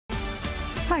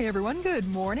Hi everyone, good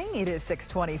morning. It is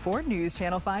 6:24. News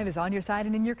Channel 5 is on your side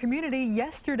and in your community.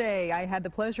 Yesterday, I had the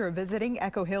pleasure of visiting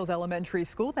Echo Hills Elementary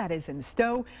School, that is in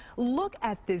Stowe. Look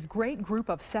at this great group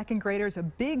of second graders. A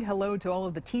big hello to all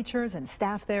of the teachers and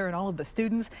staff there and all of the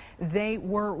students. They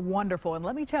were wonderful. And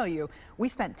let me tell you, we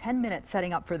spent 10 minutes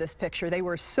setting up for this picture. They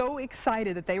were so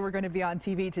excited that they were going to be on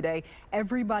TV today.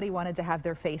 Everybody wanted to have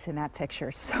their face in that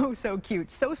picture. So cute.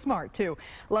 So smart, too.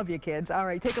 Love you, kids. All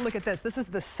right, take a look at this. This is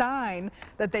the sign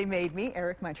that they made me.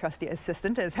 Eric, my trusty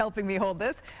assistant, is helping me hold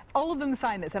this. All of them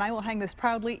signed this, and I will hang this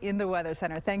proudly in the Weather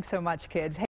Center. Thanks so much, kids.